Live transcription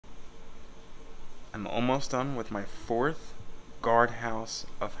I'm almost done with my 4th guardhouse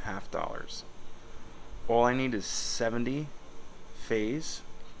of $half. All I need is 70 phase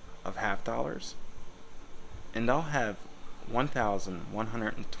of $half, and I'll have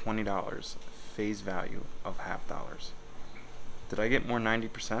 $1,120 phase value of $half. Did I get more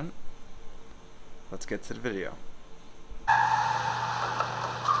 90%? Let's get to the video.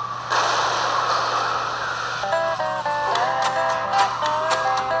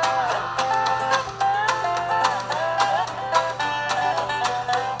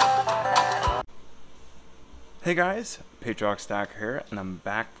 Hey guys, Patrioticastacker here, and I'm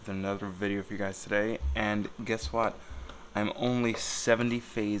back with another video for you guys today. And guess what? I'm only 70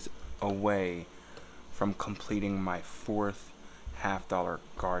 phase away from completing my 4th $half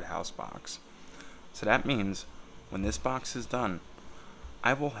guardhouse box. So that means when this box is done,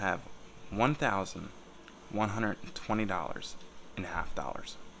 I will have $1,120 in $half.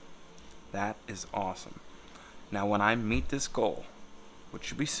 That is awesome. Now when I meet this goal, which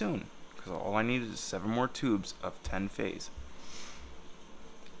should be soon, because all I need is 7 more tubes of 10 phase,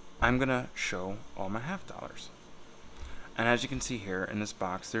 I'm gonna show all my $half. And as you can see here in this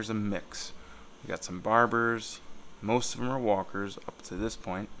box, there's a mix. We got some barbers, most of them are walkers up to this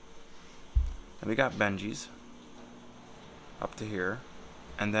point, and we got Benjis up to here,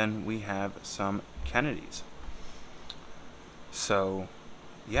 and then we have some Kennedys. So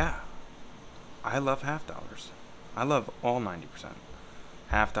yeah, I love $half. I love all 90%.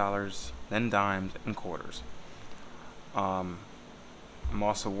 $half, then dimes and quarters. I'm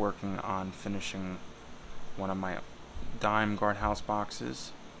also working on finishing one of my dime guardhouse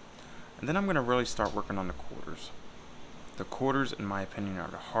boxes, and then I'm going to really start working on the quarters. The quarters, in my opinion, are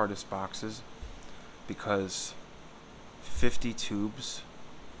the hardest boxes because 50 tubes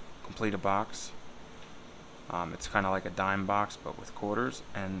complete a box. It's kind of like a dime box but with quarters,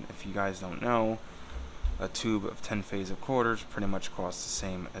 and if you guys don't know, a tube of 10 phase of quarters pretty much costs the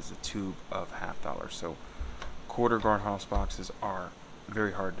same as a tube of $half. So quarter guardhouse boxes are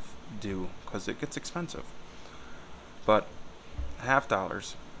very hard to do because it gets expensive. But $half,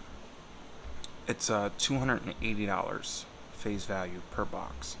 it's $280 phase value per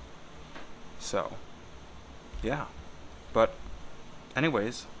box. So yeah, but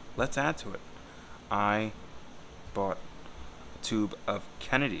anyways, let's add to it. I bought a tube of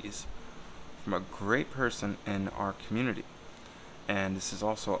Kennedys from a great person in our community, and this is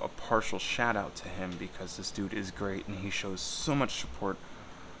also a partial shout out to him because this dude is great and he shows so much support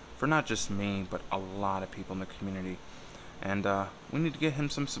for not just me but a lot of people in the community, and we need to get him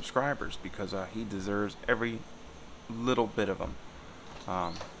some subscribers because he deserves every little bit of them.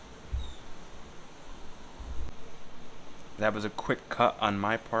 That was a quick cut on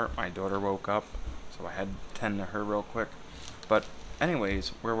my part. My daughter woke up, so I had to tend to her real quick. But anyways,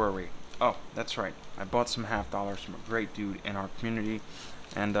 where were we? Oh, that's right. I bought some $half from a great dude in our community,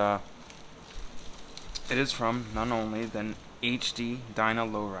 and it is from none only than HD Dyna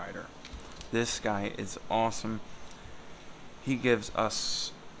Lowrider. This guy is awesome. He gives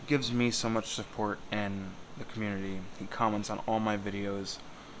me so much support in the community. He comments on all my videos.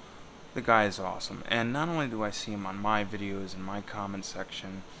 The guy is awesome, and not only do I see him on my videos in my comment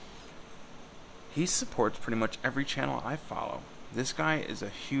section, he supports pretty much every channel I follow. This guy is a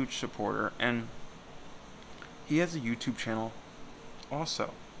huge supporter, and he has a YouTube channel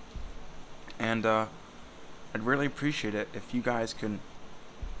also. And I'd really appreciate it if you guys could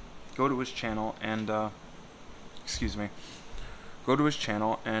go to his channel and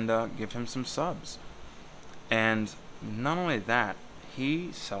give him some subs. And not only that,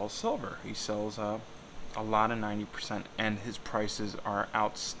 he sells silver. He sells a lot of 90%, and his prices are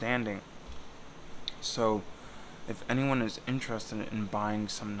outstanding. So if anyone is interested in buying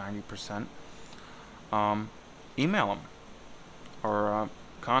some 90%, email him or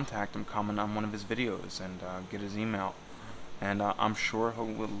contact him, comment on one of his videos, and get his email. And I'm sure he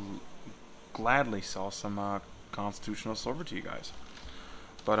will gladly sell some constitutional silver to you guys.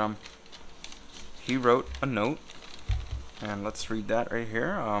 But he wrote a note, and let's read that right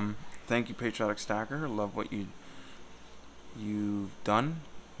here. Thank you, Patrioticastacker. Love what you've done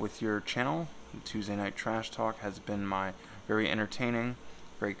with your channel. Tuesday Night Trash Talk has been very entertaining,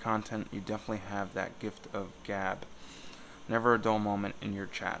 great content. You definitely have that gift of gab. Never a dull moment in your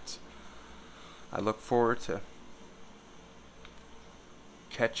chats. I look forward to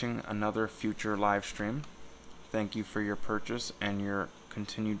catching another future live stream. Thank you for your purchase and your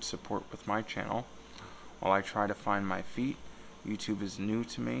continued support with my channel. While I try to find my feet, YouTube is new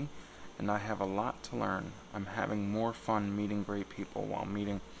to me, and I have a lot to learn. I'm having more fun meeting great people while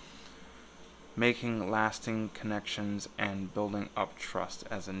meeting making lasting connections and building up trust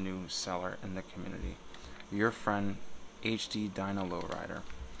as a new seller in the community. Your friend, HD Dyna Lowrider.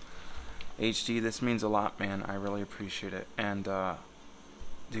 HD, this means a lot, man. I really appreciate it. And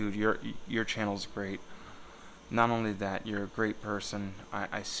dude, your channel's great. Not only that, you're a great person.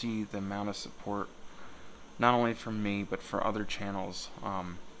 I see the amount of support, not only from me, but for other channels.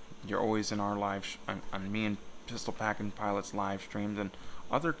 You're always in our on me and Pistol Packing Pilot's live streams and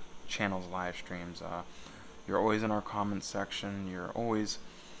other channels' live streams. You're always in our comment section. You're always,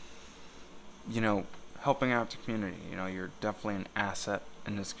 you know, helping out the community. You know, you're definitely an asset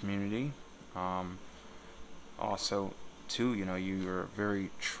in this community. Also, too, you know, you're a very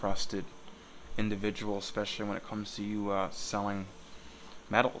trusted individual, especially when it comes to you selling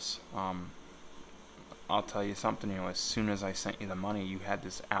metals. I'll tell you something, you know, as soon as I sent you the money, you had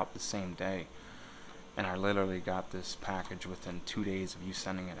this out the same day, and I literally got this package within 2 days of you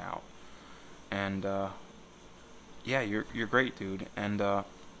sending it out. And yeah, you're great, dude, and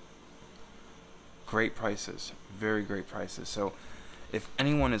great prices, very great prices. So if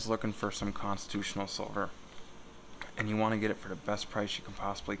anyone is looking for some constitutional silver and you want to get it for the best price you can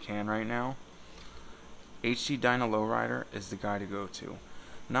possibly can right now, HD Dyna Lowrider is the guy to go to.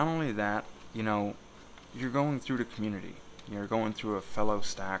 Not only that, you know, you're going through the community. You're going through a fellow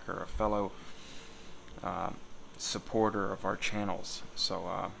stacker, a fellow supporter of our channels.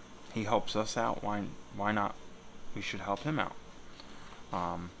 So he helps us out. Why not? We should help him out.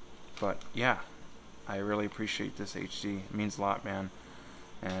 But yeah, I really appreciate this, HD. It means a lot, man.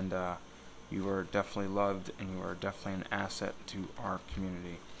 And you are definitely loved, and you are definitely an asset to our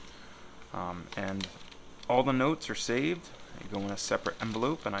community. And all the notes are saved. They go in a separate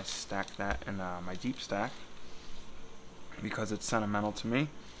envelope, and I stack that in my deep stack because it's sentimental to me.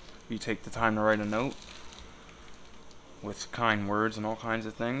 If you take the time to write a note with kind words and all kinds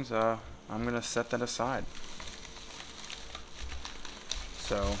of things, I'm going to set that aside.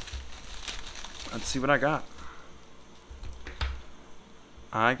 So let's see what I got.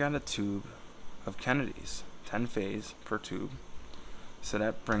 I got a tube of Kennedy's, 10 phase per tube. So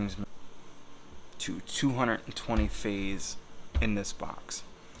that brings me to 220 phase in this box.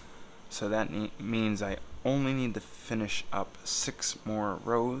 So that means I only need to finish up 6 more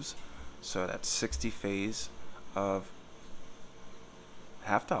rows. So that's 60 phase of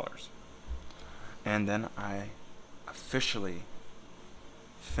 $half. And then I officially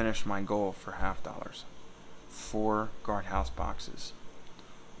finish my goal for $half. 4 guardhouse boxes.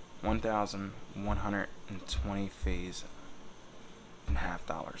 1,120 phase in $half.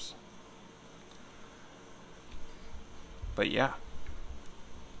 But yeah,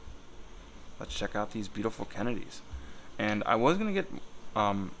 let's check out these beautiful Kennedys. And I was gonna get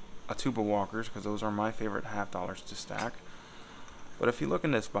a tube of Walkers because those are my favorite $half to stack. But if you look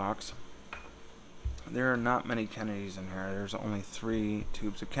in this box, there are not many Kennedys in here. There's only 3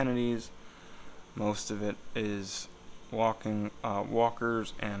 tubes of Kennedys. Most of it is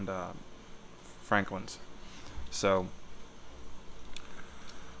Walkers and Franklins. So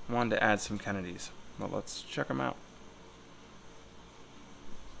I wanted to add some Kennedys. But let's check them out.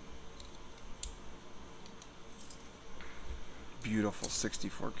 Beautiful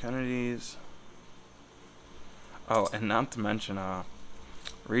 64 Kennedys. Oh, and not to mention,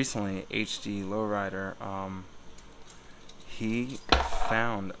 recently HD Lowrider, he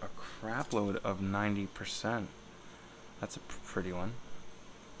found a crap load of 90%. That's a pretty one.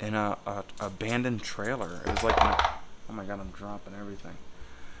 In a abandoned trailer. It was like, oh my god, I'm dropping everything.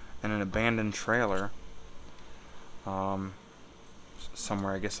 In an abandoned trailer,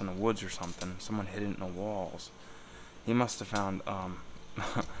 somewhere, I guess in the woods or something. Someone hid it in the walls. He must have found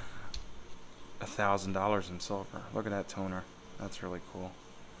 $1,000 in silver. Look at that toner. That's really cool.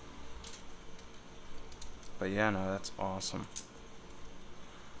 But yeah, no, that's awesome.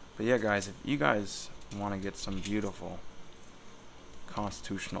 But yeah, guys, if you guys want to get some beautiful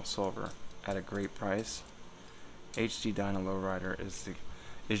constitutional silver at a great price, HD Dyna Lowrider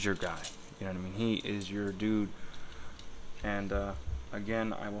is your guy. You know what I mean? He is your dude. And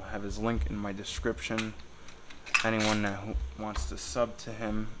again, I will have his link in my description. Anyone who wants to sub to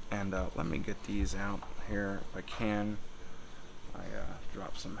him, and let me get these out here if I can. I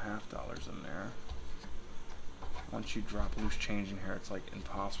dropped some $half in there. Once you drop loose change in here, it's like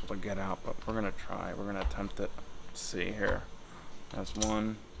impossible to get out, but we're gonna try. We're gonna attempt it. Let's see here. That's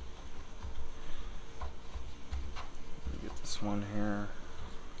one. Let me get this one here.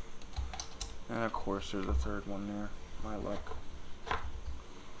 And of course, there's a third one there. My luck.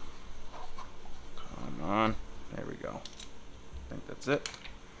 Come on. There we go. I think that's it.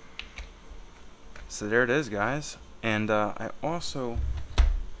 So there it is, guys. And I also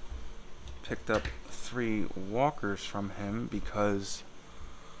picked up 3 walkers from him because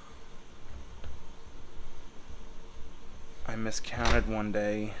I miscounted one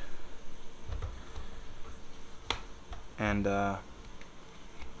day, and I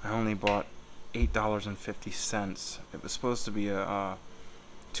only bought $8.50. It was supposed to be a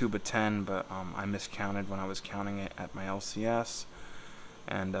tube of 10, but I miscounted when I was counting it at my LCS,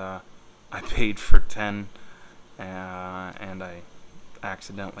 and I paid for 10, and I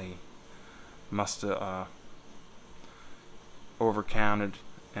accidentally must have overcounted,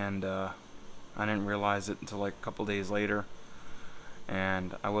 and I didn't realize it until like a couple days later,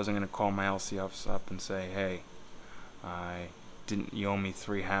 and I wasn't going to call my LCS up and say, hey, you owe me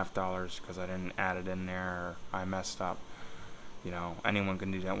 $3 half because I didn't add it in there, or I messed up. You know, anyone can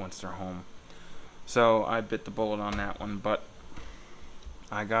do that once they're home. So I bit the bullet on that one, but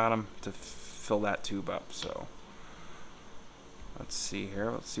I got them to fill that tube up. So let's see here.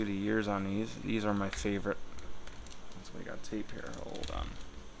 Let's see the years on these. These are my favorite. So we got tape here. Hold on.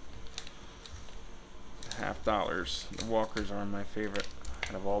 $half. The walkers are my favorite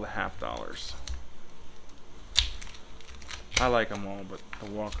out of all the $half. I like them all, but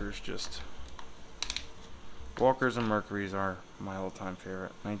the walkers just... Walkers and Mercuries are my all-time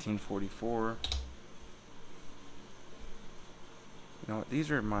favorite. 1944. You know what? These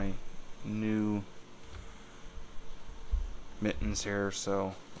are my new mittens here,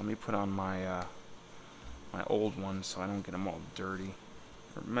 so let me put on my my old ones so I don't get them all dirty.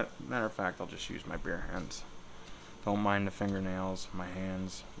 Or, matter of fact, I'll just use my bare hands. Don't mind the fingernails. My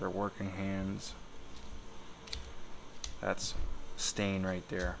hands, they're working hands. That's stain right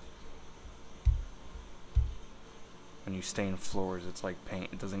there. When you stain floors, it's like paint.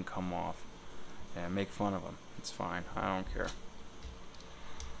 It doesn't come off. Yeah, make fun of them. It's fine. I don't care.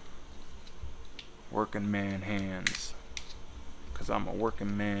 Working man hands. Because I'm a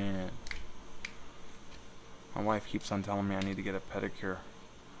working man. My wife keeps on telling me I need to get a pedicure.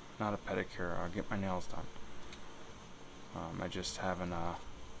 Not a pedicure. I'll get my nails done. I just haven't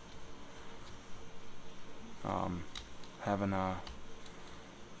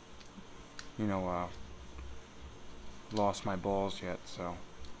you know, lost my balls yet, so.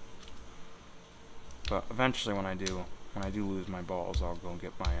 But eventually when I do lose my balls, I'll go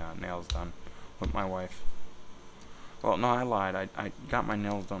get my nails done with my wife. Well, no, I lied. I got my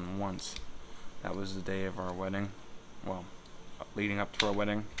nails done once. That was the day of our wedding. Well, leading up to our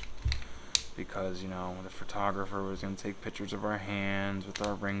wedding. Because, you know, the photographer was going to take pictures of our hands with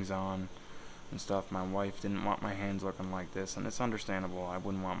our rings on and stuff. My wife didn't want my hands looking like this, and it's understandable. I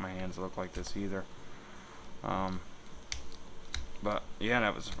wouldn't want my hands to look like this either. But yeah,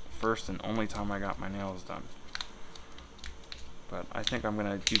 that was the first and only time I got my nails done. But I think I'm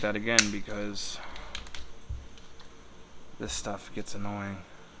gonna do that again because this stuff gets annoying.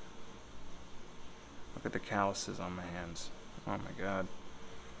 Look at the calluses on my hands. Oh my god.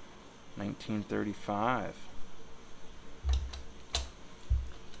 1935.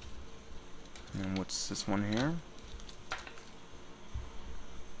 And what's this one here?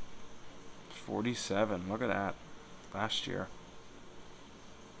 47. Look at that. Last year.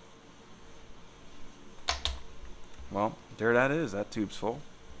 Well, there that is. That tube's full.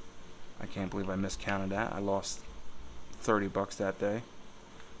 I can't believe I miscounted that. I lost $30 that day.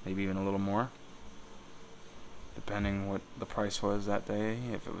 Maybe even a little more. Depending what the price was that day.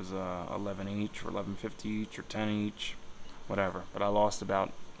 If it was 11 each, or 11.50 each, or 10 each. Whatever. But I lost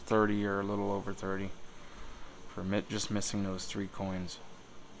about 30 or a little over 30 for just missing those 3 coins.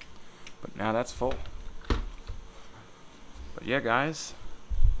 But now that's full. But yeah, guys.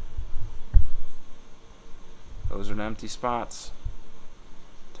 Those are the empty spots.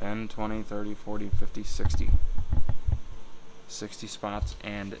 10, 20, 30, 40, 50, 60. 60 spots,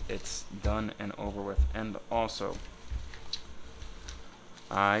 and it's done and over with. And also,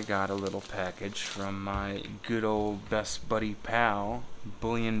 I got a little package from my good old best buddy pal,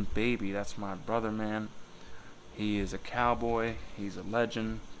 Bullion Baby. That's my brother, man. He is a cowboy. He's a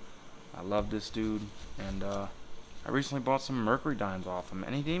legend. I love this dude. And I recently bought some Mercury dimes off him,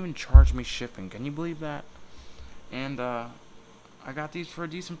 and he didn't even charge me shipping. Can you believe that? And I got these for a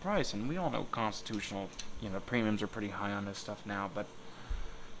decent price, and we all know constitutional, you know, premiums are pretty high on this stuff now, but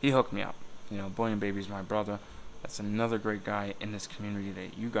he hooked me up. You know, Bullion Baby's my brother. That's another great guy in this community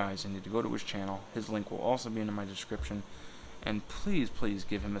that you guys need to go to his channel. His link will also be in my description, and please, please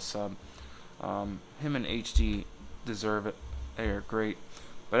give him a sub. Him and HD deserve it. They are great.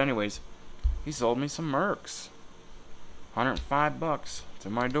 But anyways, he sold me some Mercs. $105 to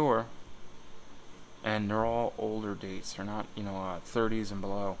my door. And they're all older dates. They're not, you know, 30s and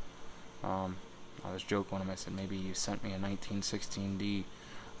below. I was joking with him. I said, maybe you sent me a 1916D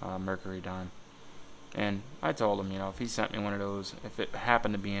Mercury dime. And I told him, you know, if he sent me one of those, if it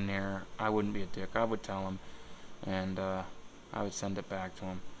happened to be in there, I wouldn't be a dick. I would tell him, and I would send it back to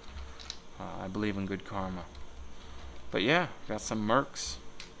him. I believe in good karma. But yeah, got some Mercs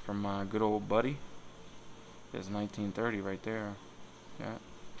from my good old buddy. There's 1930 right there. Yeah.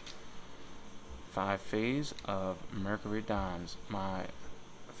 5 phase of Mercury dimes. My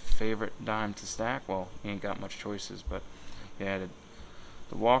favorite dime to stack. Well, you ain't got much choices, but yeah,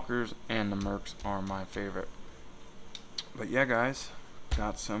 the Walkers and the Mercs are my favorite. But yeah, guys,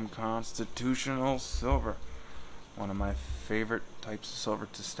 got some constitutional silver. One of my favorite types of silver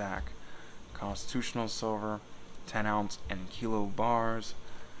to stack. Constitutional silver, 10 ounce and kilo bars,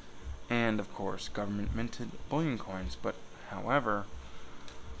 and of course government minted bullion coins. But however,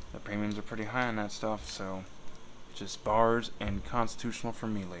 the premiums are pretty high on that stuff, so just bars and constitutional for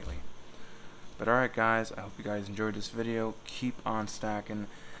me lately. But alright guys, I hope you guys enjoyed this video. Keep on stacking.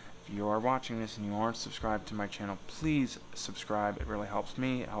 If you are watching this and you aren't subscribed to my channel, please subscribe. It really helps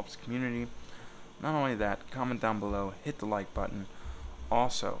me, it helps the community. Not only that, comment down below, hit the like button.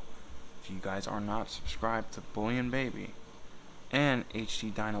 Also, if you guys are not subscribed to Bullion Baby and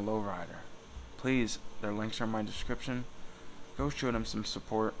HD Dyna Lowrider, please, their links are in my description. Go show them some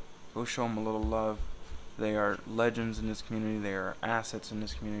support. Go show them a little love. They are legends in this community. They are assets in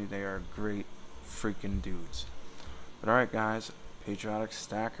this community. They are great freaking dudes. But alright guys,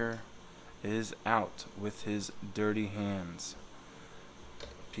 Patrioticastacker is out with his dirty hands.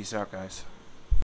 Peace out guys.